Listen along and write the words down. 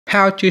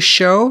how to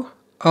show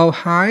or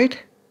hide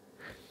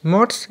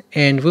mods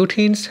and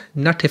routines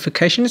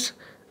notifications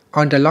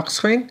on the lock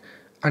screen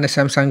on the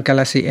Samsung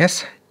Galaxy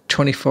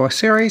S24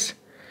 series.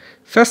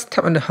 First,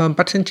 tap on the home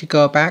button to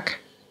go back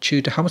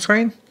to the home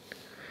screen.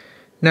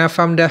 Now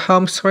from the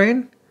home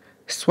screen,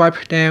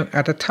 swipe down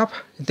at the top,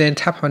 then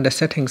tap on the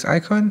settings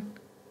icon.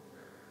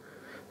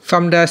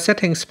 From the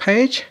settings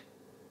page,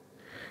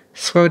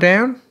 scroll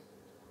down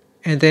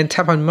and then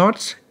tap on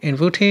mods and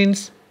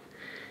routines.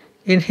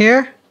 In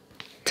here,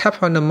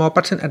 tap on the more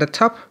button at the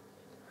top.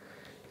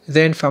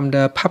 Then from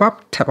the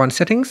pop-up, tap on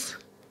settings.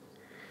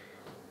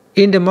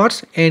 In the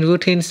mods and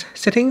routines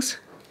settings,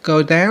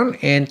 go down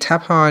and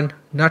tap on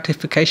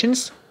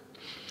notifications.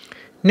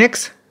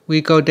 Next,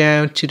 we go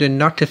down to the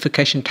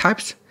notification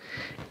types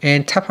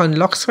and tap on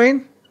lock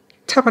screen.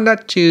 Tap on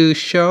that to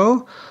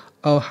show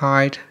or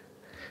hide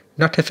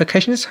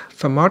notifications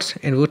for mods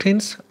and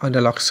routines on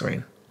the lock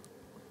screen.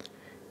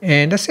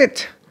 And that's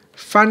it.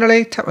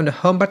 Finally, tap on the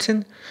home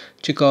button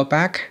to go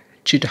back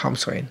to the home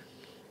screen.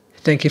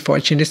 Thank you for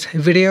watching this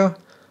video.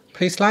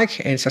 Please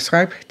like and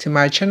subscribe to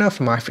my channel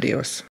for more videos.